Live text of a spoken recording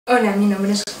Hola, mi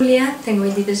nombre es Julia, tengo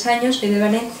 23 años, soy de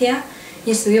Valencia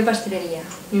y estudio pastelería.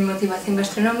 Mi motivación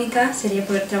gastronómica sería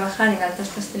poder trabajar en altas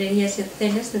pastelerías y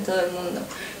hoteles de todo el mundo,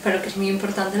 para lo que es muy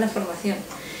importante la formación.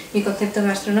 Mi concepto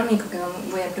gastronómico que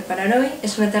voy a preparar hoy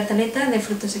es una tartaleta de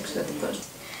frutos exóticos.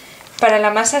 Para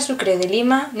la masa sucre de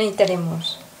lima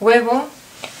necesitaremos huevo,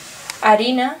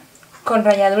 harina con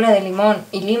ralladura de limón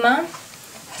y lima,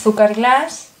 azúcar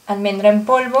glas, almendra en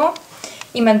polvo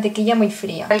y mantequilla muy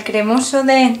fría. Para el cremoso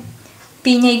de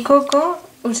piña y coco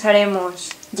usaremos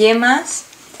yemas,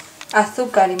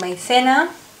 azúcar y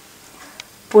maicena,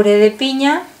 puré de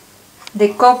piña,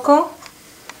 de coco,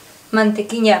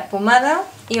 mantequilla pomada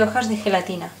y hojas de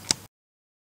gelatina.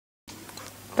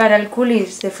 Para el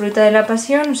coulis de fruta de la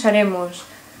pasión usaremos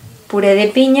puré de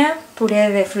piña, puré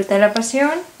de fruta de la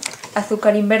pasión,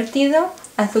 azúcar invertido,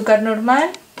 azúcar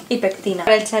normal y pectina.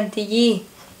 Para el chantilly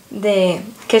de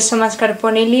queso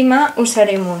mascarpone y lima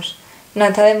usaremos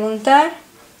nata de montar,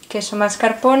 queso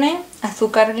mascarpone,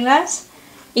 azúcar glas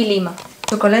y lima.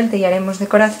 Chocolate y haremos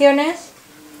decoraciones.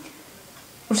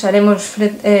 Usaremos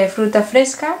fruta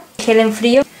fresca, gel en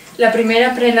frío. La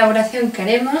primera preelaboración que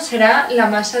haremos será la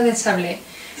masa de sablé.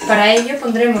 Para ello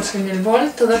pondremos en el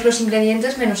bol todos los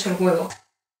ingredientes menos el huevo.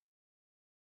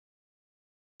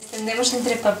 Extendemos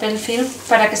entre papel film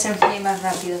para que se enfríe más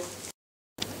rápido.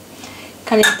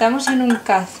 Calentamos en un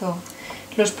cazo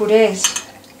los purés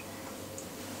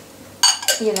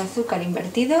y el azúcar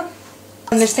invertido.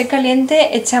 Cuando esté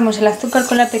caliente echamos el azúcar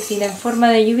con la pectina en forma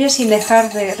de lluvia sin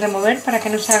dejar de remover para que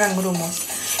no se hagan grumos.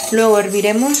 Luego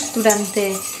herviremos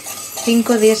durante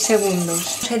 5 o 10 segundos.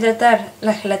 Vamos a hidratar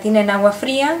la gelatina en agua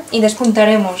fría y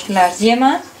despuntaremos las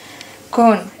yemas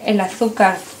con el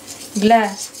azúcar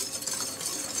glas,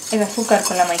 el azúcar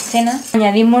con la maicena.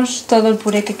 Añadimos todo el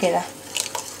puré que queda.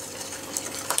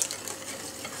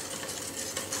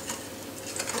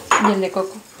 Y el de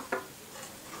coco.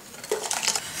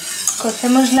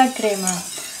 Cocemos la crema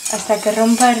hasta que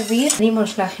rompa a hervir.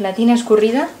 Añadimos la gelatina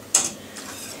escurrida.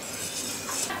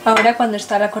 Ahora, cuando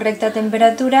está a la correcta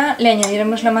temperatura, le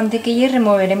añadiremos la mantequilla y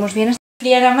removeremos bien.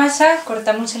 Fría la masa,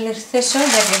 cortamos el exceso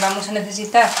ya que vamos a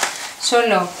necesitar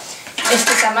solo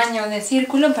este tamaño de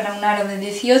círculo para un aro de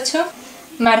 18.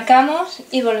 Marcamos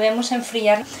y volvemos a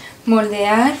enfriar.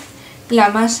 Moldear la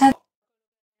masa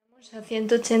a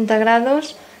 180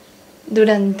 grados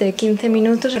durante 15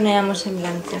 minutos. Horneamos en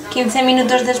blanco. 15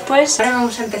 minutos después, ahora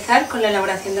vamos a empezar con la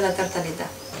elaboración de la tartaleta.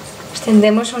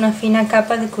 Extendemos una fina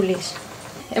capa de coulis.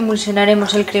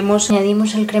 Emulsionaremos el cremoso.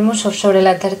 Añadimos el cremoso sobre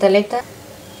la tartaleta.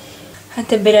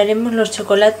 Atemperaremos los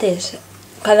chocolates,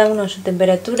 cada uno a su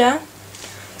temperatura.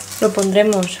 Lo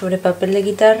pondremos sobre papel de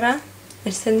guitarra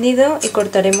extendido y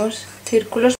cortaremos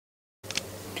círculos.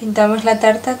 Pintamos la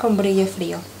tarta con brillo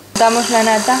frío. Juntamos la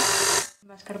nata,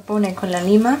 mascarpone con la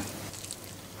lima.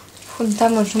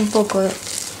 Juntamos un poco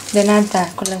de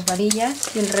nata con las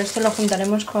varillas y el resto lo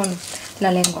juntaremos con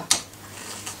la lengua.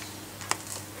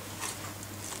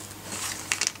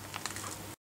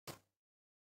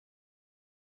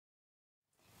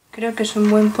 Creo que es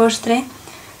un buen postre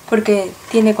porque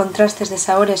tiene contrastes de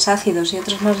sabores ácidos y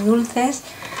otros más dulces,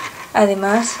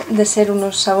 además de ser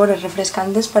unos sabores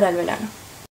refrescantes para el verano.